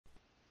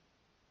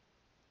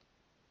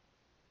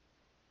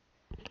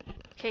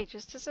Okay,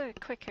 just as a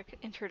quick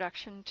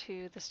introduction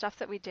to the stuff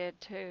that we did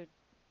to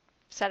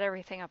set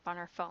everything up on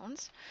our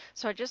phones.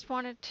 So I just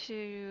wanted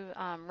to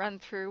run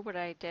through what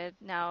I did.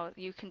 Now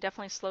you can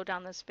definitely slow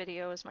down this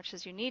video as much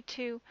as you need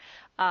to,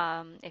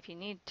 if you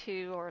need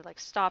to, or like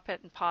stop it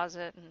and pause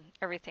it and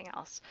everything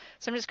else.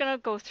 So I'm just going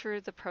to go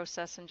through the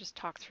process and just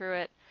talk through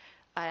it,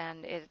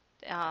 and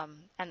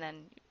and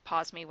then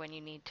pause me when you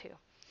need to.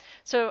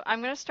 So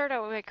I'm going to start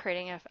out by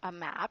creating a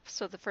map.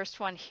 So the first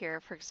one here,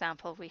 for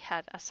example, we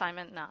had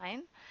assignment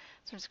 9.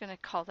 So I'm just going to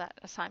call that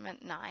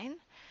assignment 9.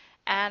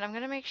 And I'm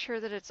going to make sure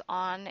that it's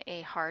on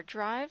a hard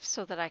drive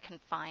so that I can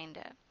find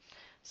it.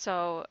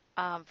 So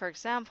for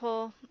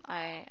example,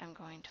 I am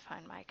going to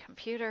find my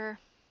computer,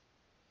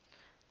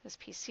 this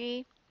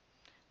PC,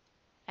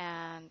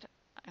 and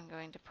I'm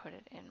going to put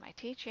it in my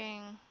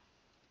teaching.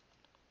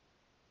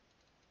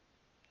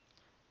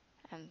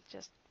 And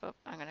just,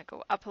 I'm going to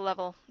go up a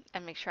level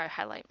and make sure I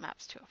highlight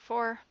Maps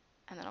 204,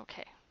 and then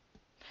OK.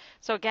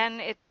 So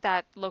again,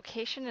 that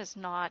location is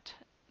not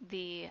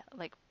you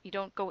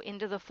don't go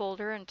into the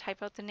folder and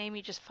type out the name,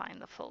 you just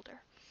find the folder.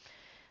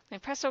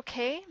 Then press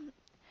OK.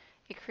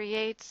 It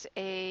creates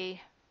a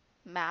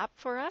map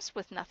for us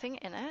with nothing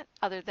in it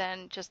other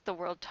than just the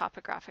world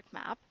topographic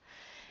map.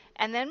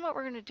 And then what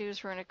we're going to do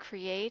is we're going to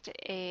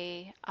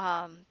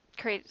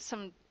create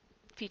some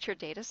feature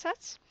data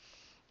sets.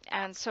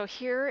 And so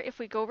here, if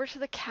we go over to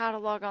the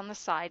catalog on the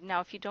side,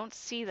 now if you don't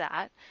see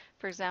that,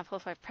 for example,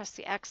 if I press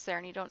the X there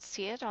and you don't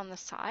see it on the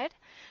side,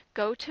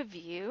 go to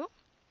View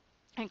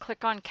and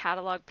click on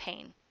Catalog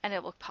Pane, and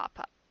it will pop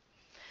up.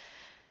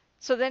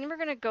 So then we're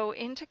going to go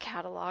into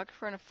Catalog,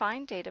 we're going to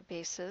find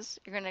databases,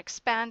 you're going to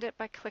expand it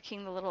by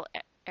clicking the little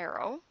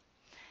arrow,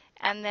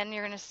 and then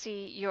you're going to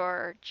see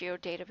your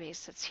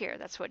geodatabase that's here.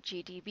 That's what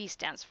GDB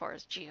stands for,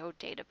 is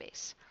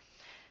geodatabase.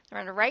 We're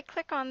going to right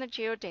click on the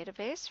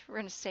geodatabase, we're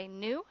going to say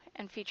New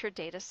and Feature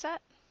Dataset.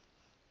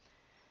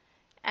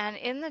 And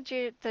in the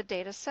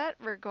data set,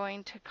 we're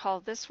going to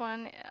call this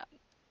one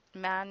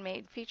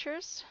Man-Made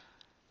Features.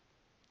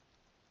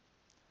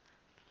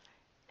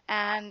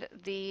 And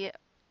the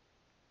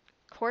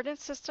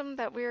coordinate system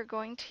that we are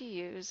going to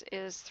use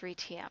is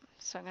 3TM.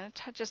 So I'm going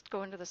to just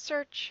go into the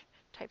search,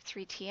 type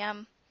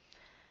 3TM,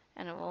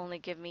 and it will only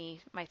give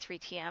me my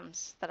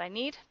 3TMs that I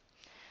need.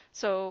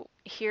 So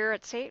here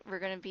at SAIT, we're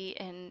going to be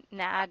in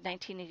NAD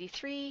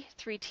 1983,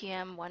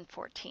 3TM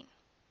 114.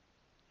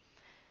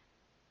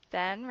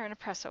 Then we're going to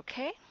press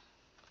OK,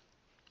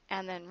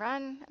 and then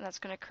run, and that's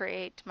going to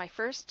create my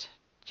first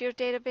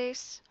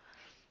geodatabase.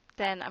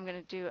 Then I'm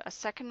going to do a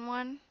second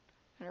one.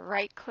 I'm going to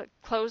right-click,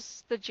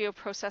 close the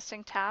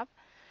geoprocessing tab,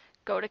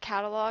 go to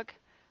Catalog,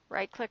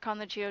 right-click on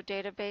the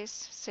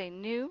geodatabase, say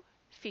New,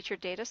 Feature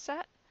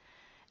Dataset,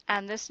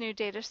 and this new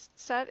data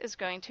set is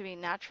going to be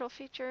Natural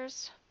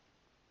Features.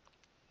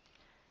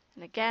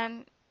 And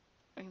again,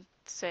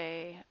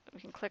 we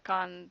can click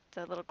on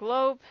the little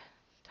globe,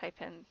 type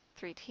in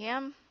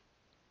 3TM,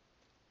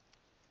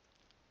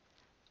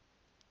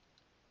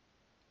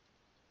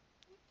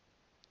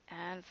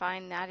 and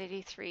find NAD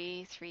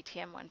 83, 3TM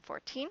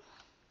 114,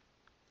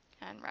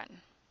 and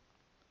run.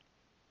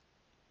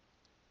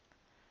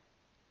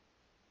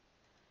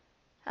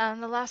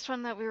 The last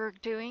one that we were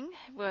doing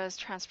was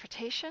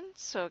transportation.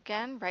 So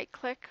again,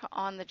 right-click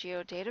on the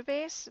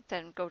geodatabase,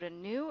 then go to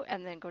New,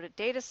 and then go to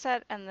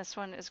Dataset, and this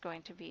one is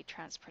going to be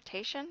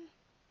transportation.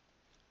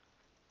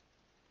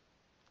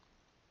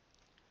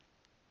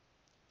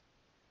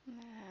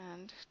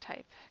 And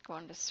go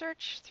into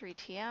Search,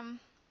 3TM.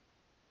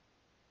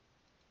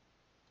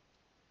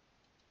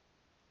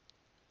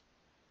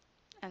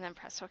 And then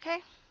press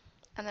OK,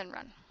 and then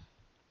run.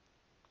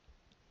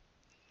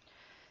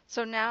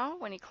 So now,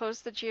 when you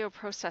close the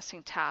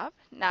geoprocessing tab,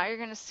 now you're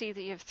going to see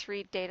that you have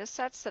 3 data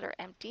sets that are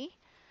empty.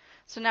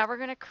 So now we're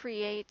going to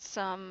create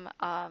some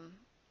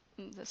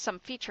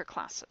feature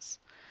classes.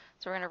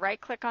 So we're going to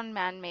right-click on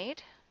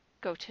Man-Made,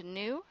 go to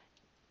New,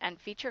 and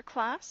Feature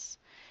Class,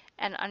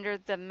 and under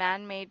the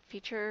man-made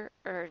feature,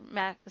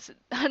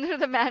 under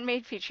the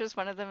man-made features,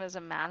 one of them is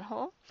a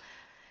manhole,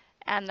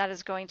 and that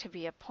is going to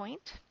be a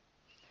point.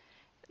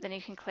 Then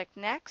you can click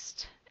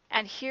Next.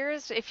 And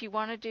here's if you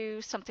want to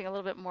do something a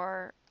little bit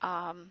more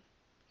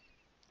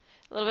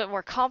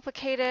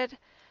complicated.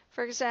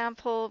 For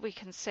example, we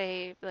can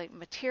say like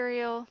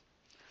material,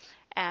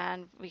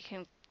 and we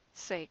can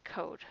say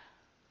code.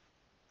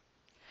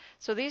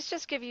 So these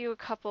just give you a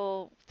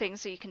couple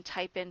things that you can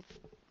type in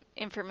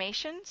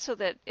information so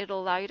that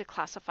it'll allow you to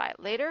classify it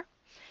later.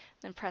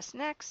 Then press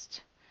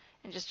Next,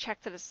 and just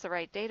check that it's the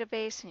right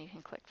database, and you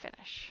can click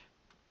Finish.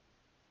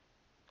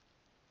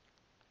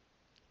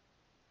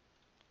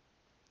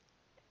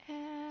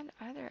 And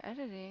either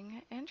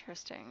editing,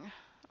 interesting.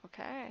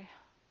 Okay.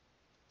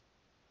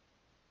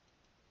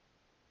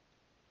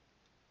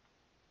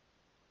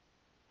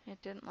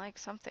 It didn't like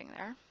something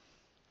there,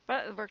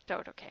 but it worked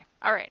out okay.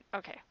 All right,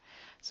 okay.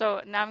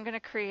 So now I'm going to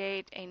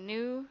create a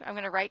new, I'm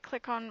going to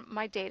right-click on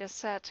my data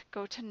set,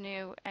 go to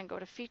New, and go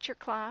to Feature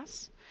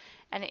Class.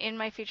 And in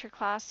my feature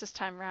class this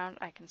time around,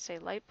 I can say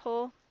light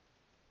pole.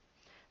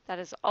 That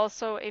is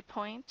also a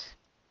point.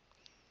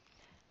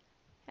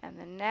 And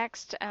then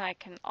next, and I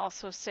can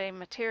also say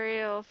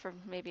material for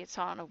maybe it's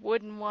on a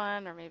wooden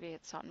one or maybe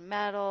it's on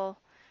metal.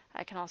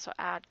 I can also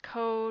add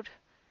code,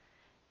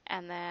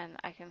 and then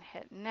I can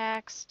hit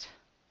next,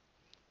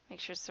 make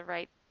sure it's the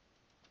right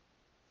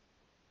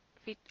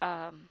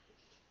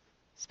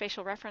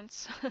spatial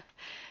reference.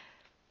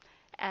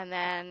 And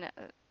then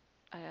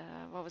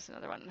what was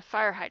another one? The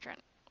fire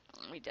hydrant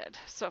we did.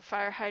 So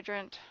fire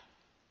hydrant,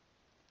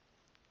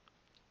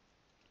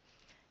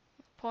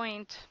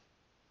 point,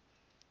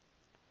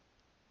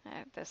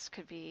 this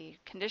could be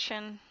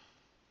condition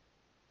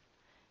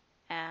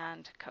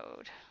and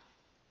code.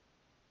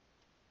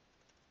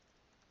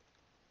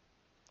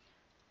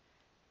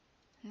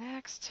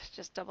 Next,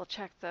 just double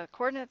check the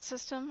coordinate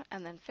system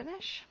and then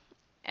finish.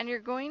 And you're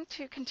going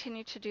to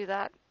continue to do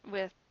that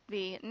with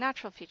the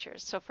natural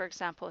features. So for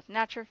example, with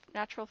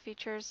natural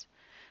features,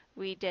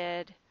 we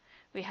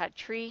had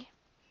tree,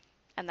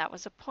 and that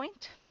was a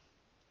point.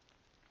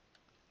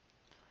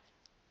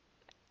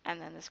 And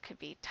then this could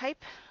be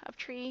type of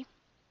tree,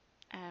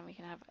 and we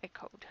can have a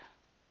code.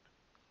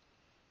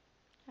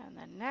 And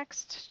then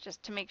next,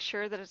 just to make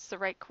sure that it's the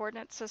right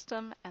coordinate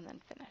system, and then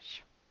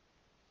finish.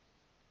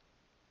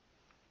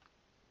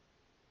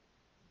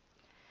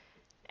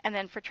 And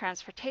then for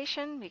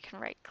transportation, we can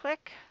right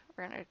click.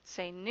 We're going to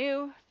say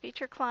new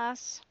feature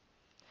class.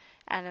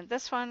 And in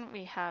this one,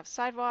 we have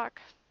sidewalk.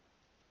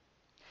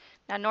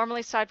 Now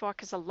normally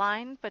sidewalk is a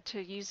line, but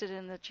to use it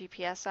in the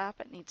GPS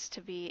app, it needs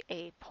to be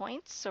a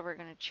point. So we're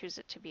going to choose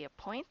it to be a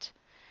point.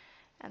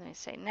 And then we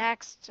say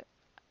next.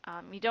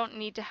 You don't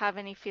need to have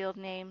any field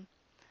name.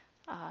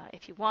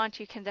 If you want,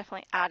 you can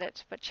definitely add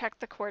it, but check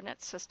the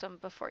coordinate system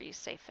before you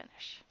say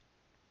finish.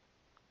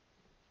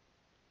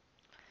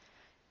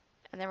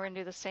 And then we're going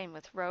to do the same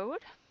with road.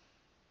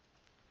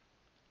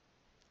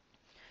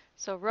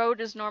 So road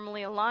is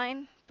normally a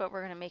line, but we're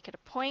going to make it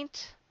a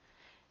point.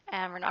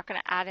 And we're not going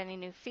to add any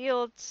new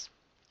fields.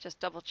 Just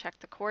double check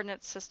the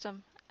coordinate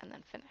system and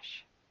then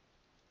finish.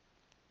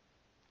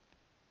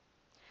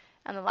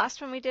 And the last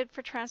one we did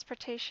for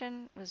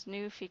transportation was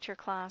new feature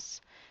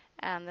class.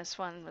 And this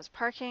one was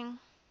parking.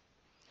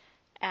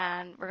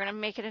 And we're going to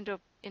make it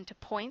into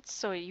points.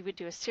 So you would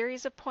do a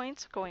series of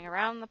points going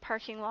around the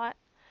parking lot.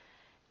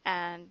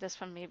 And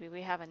this one, maybe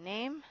we have a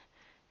name,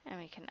 and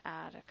we can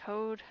add a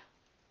code.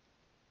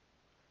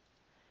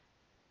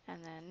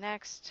 And then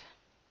next,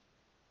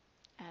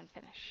 and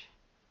finish.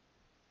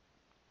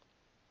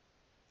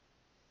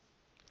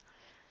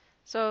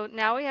 So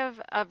now we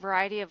have a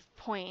variety of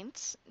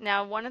points.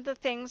 Now one of the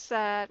things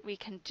that we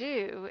can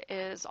do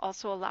is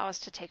also allow us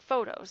to take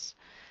photos.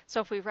 So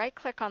if we right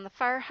click on the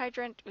fire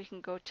hydrant, we can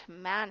go to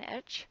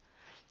manage,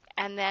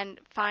 and then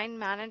find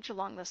manage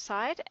along the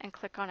side and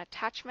click on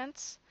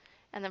attachments,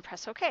 and then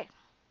press OK.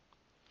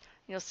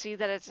 You'll see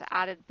that it's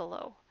added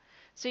below.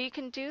 So you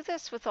can do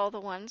this with all the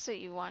ones that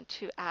you want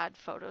to add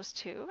photos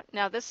to.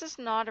 Now this is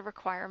not a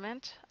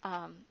requirement.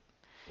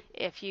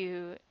 If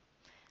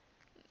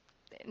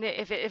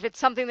it's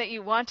something that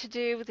you want to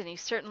do, then you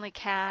certainly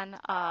can.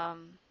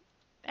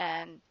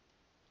 And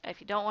if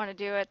you don't want to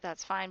do it,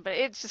 that's fine. But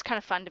it's just kind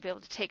of fun to be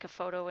able to take a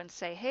photo and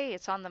say, hey,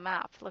 it's on the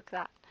map. Look at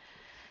that.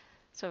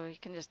 So you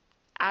can just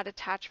add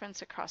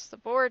attachments across the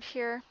board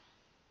here.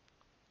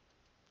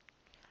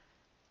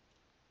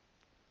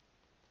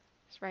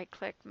 Just right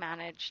click,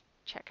 manage,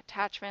 check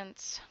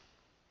attachments.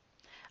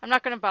 I'm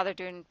not going to bother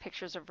doing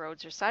pictures of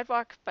roads or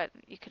sidewalk, but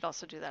you could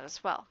also do that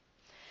as well.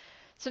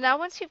 So now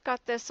once you've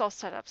got this all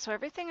set up, so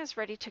everything is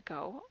ready to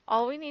go,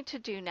 all we need to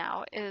do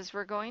now is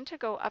we're going to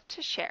go up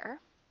to share.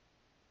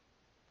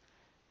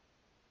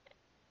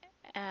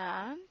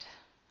 And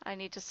I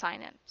need to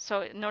sign in.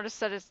 So notice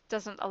that it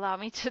doesn't allow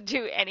me to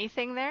do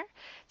anything there.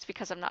 It's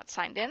because I'm not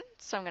signed in.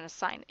 So I'm going to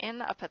sign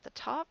in up at the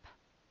top.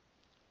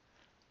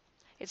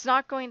 It's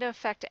not going to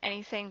affect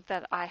anything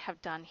that I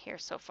have done here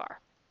so far.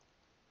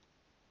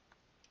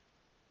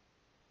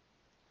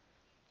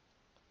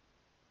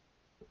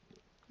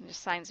 It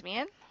just signs me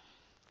in.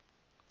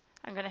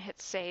 I'm going to hit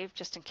save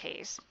just in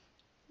case.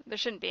 There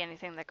shouldn't be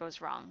anything that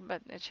goes wrong,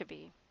 but it should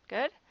be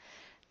good.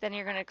 Then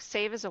you're going to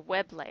save as a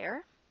web layer.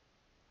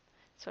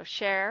 So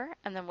share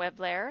and then web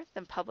layer,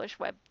 then publish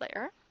web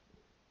layer.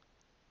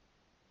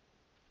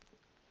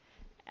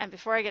 And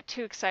before I get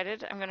too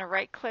excited, I'm going to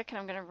right click and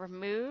I'm going to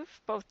remove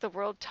both the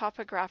world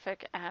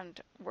topographic and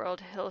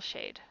world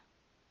hillshade,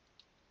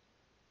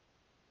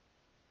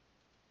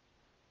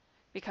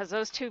 because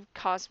those two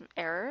cause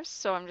errors,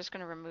 so I'm just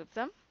going to remove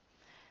them.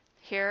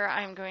 Here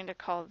I'm going to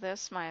call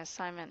this my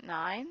assignment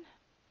 9,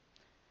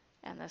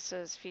 and this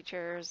is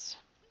features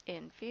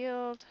in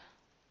field,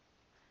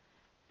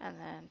 and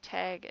then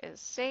tag is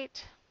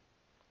state.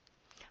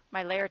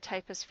 My layer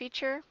type is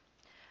feature.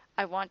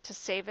 I want to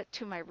save it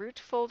to my root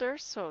folder,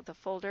 so the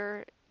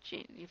folder,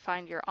 you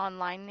find your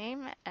online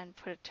name and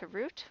put it to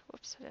root.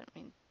 Whoops, I didn't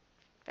mean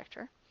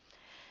vector.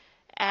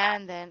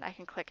 And then I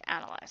can click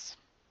analyze.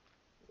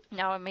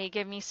 Now it may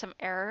give me some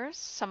errors.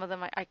 Some of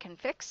them I can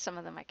fix, some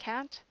of them I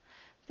can't.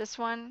 This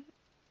one,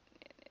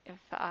 if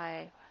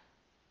I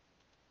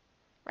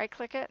right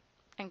click it,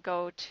 and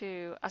go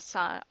to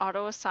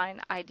auto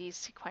assign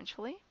IDs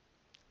sequentially.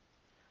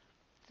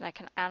 Then I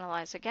can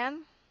analyze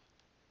again.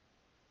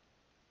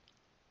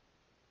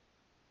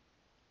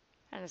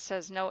 And it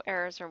says no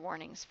errors or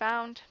warnings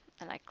found.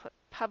 And I click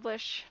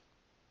publish.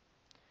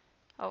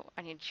 Oh,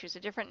 I need to choose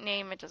a different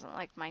name. It doesn't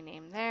like my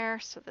name there.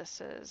 So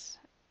this is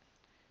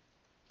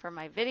for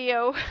my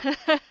video.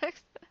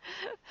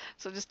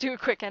 So just do a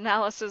quick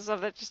analysis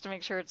of it just to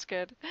make sure it's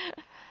good.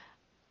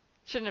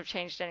 Shouldn't have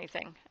changed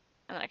anything.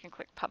 And then I can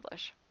click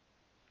publish.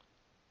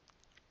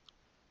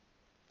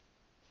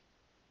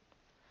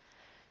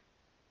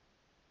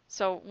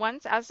 So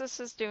as this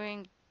is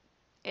doing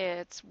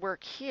its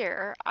work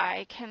here,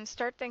 I can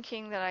start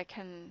thinking that I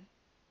can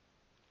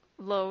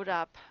load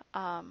up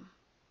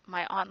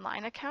my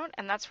online account,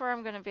 and that's where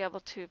I'm going to be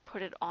able to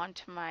put it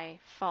onto my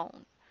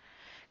phone.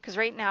 Because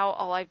right now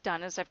all I've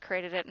done is I've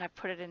created it and I've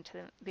put it into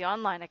the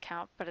online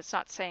account, but it's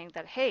not saying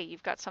that, hey,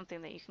 you've got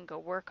something that you can go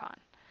work on.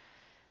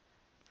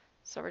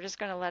 So we're just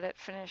going to let it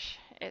finish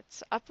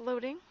its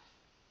uploading.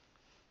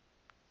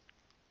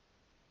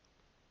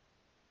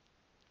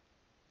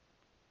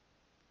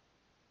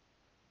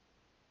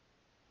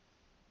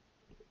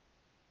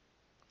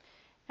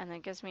 And then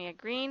it gives me a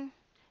green.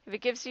 If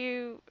it gives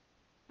you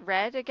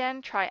red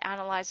again, try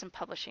analyze and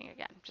publishing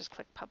again. Just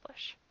click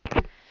publish.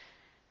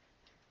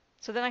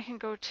 So then I can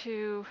go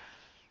to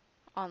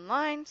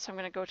online. So I'm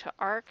going to go to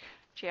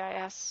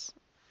ArcGIS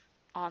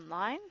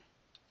online,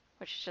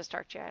 which is just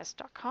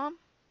arcgis.com.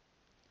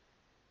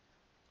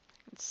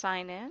 And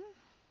sign in.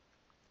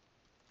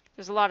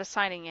 There's a lot of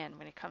signing in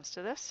when it comes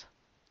to this.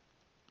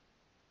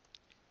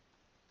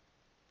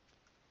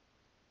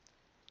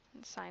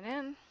 And sign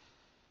in.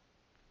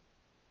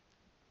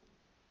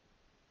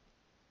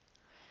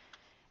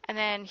 And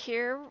then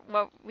here,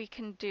 what we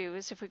can do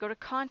is if we go to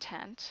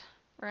content,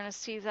 we're going to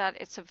see that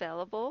it's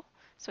available.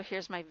 So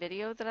here's my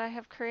video that I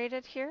have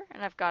created here,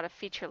 and I've got a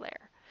feature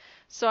layer.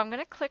 So I'm going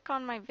to click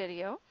on my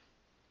video,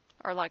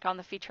 or like on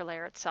the feature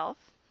layer itself,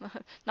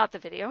 not the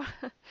video.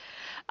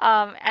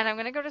 And I'm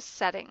going to go to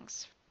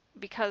settings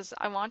because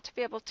I want to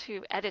be able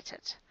to edit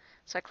it.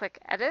 So I click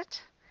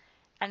edit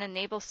and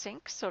enable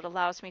sync, so it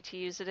allows me to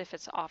use it if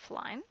it's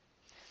offline.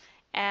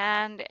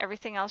 And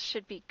everything else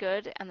should be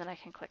good, and then I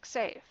can click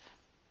save.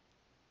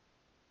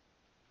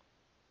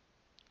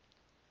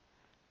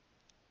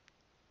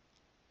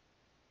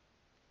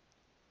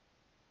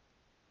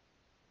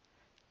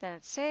 Then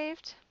it's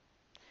saved.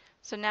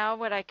 So now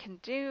what I can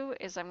do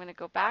is I'm going to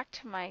go back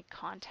to my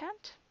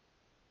content.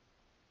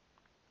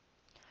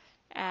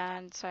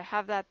 And so I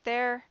have that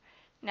there.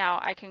 Now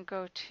I can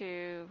go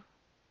to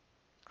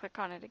click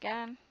on it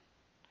again.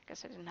 I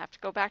guess I didn't have to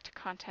go back to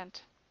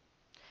content.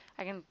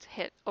 I can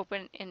hit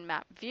open in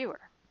map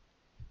viewer.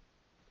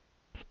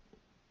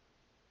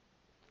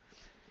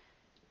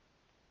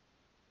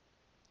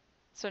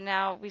 So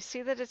now we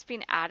see that it's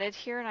been added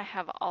here, and I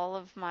have all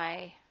of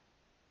my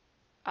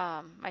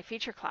my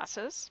feature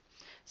classes.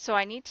 So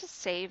I need to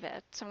save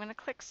it. So I'm going to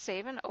click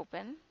save and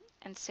open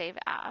and save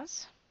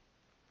as.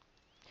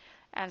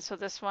 And so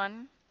this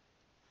one,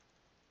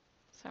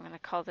 so I'm going to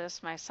call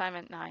this my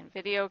assignment 9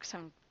 video because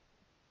I'm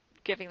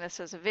giving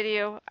this as a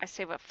video. I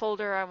say what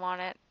folder I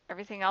want it.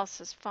 Everything else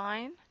is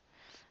fine.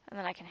 And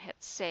then I can hit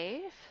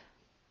save.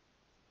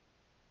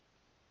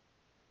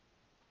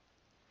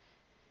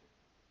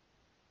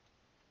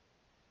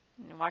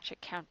 And watch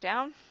it count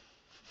down.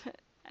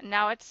 And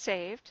now it's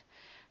saved.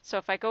 So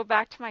if I go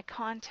back to my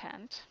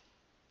content,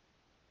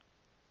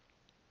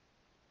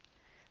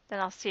 then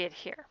I'll see it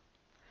here.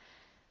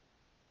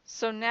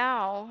 So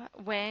now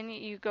when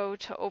you go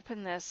to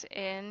open this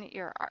in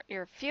your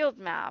field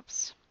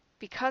maps,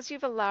 because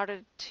you've allowed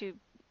it to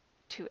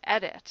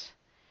edit,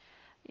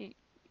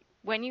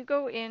 when you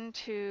go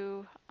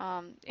into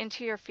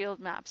your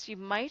field maps, you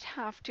might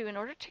have to, in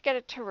order to get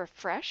it to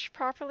refresh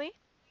properly,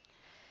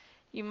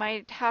 you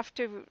might have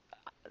to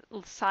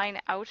sign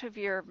out of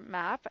your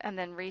map and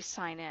then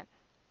re-sign in.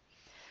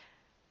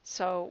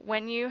 So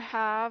when you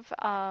have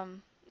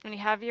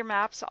your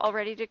maps all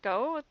ready to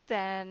go,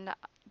 then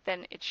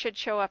it should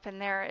show up in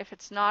there. If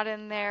it's not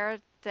in there,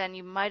 then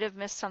you might have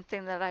missed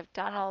something that I've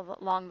done all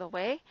along the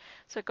way.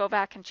 So go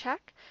back and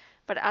check.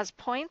 But as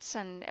points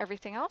and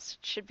everything else,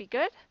 it should be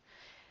good.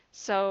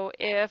 So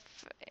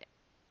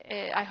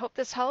I hope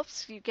this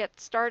helps you get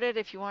started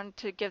if you wanted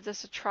to give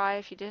this a try,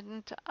 if you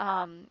didn't.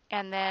 And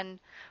then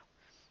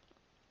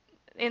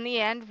in the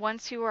end,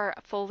 once you are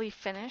fully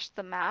finished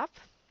the map,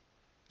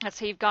 let's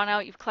say you've gone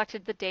out, you've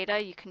collected the data,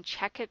 you can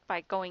check it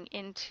by going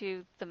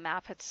into the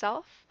map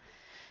itself.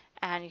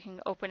 And you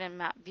can open in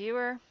map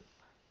viewer.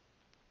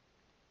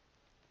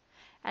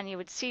 And you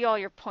would see all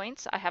your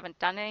points. I haven't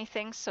done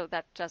anything, so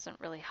that doesn't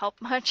really help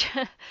much.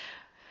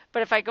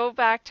 But if I go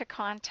back to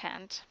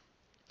content,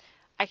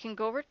 I can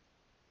go over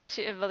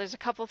to, well, there's a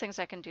couple things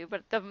I can do,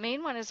 but the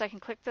main one is I can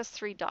click this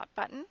 3-dot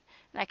button,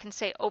 and I can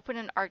say open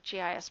in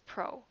ArcGIS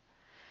Pro.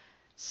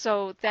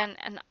 So then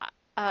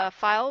a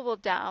file will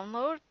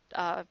download,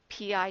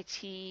 PITEMX,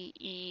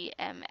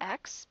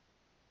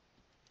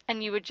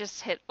 and you would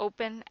just hit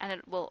open and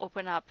it will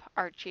open up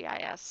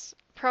ArcGIS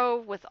Pro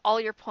with all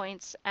your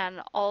points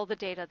and all the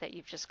data that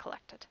you've just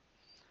collected.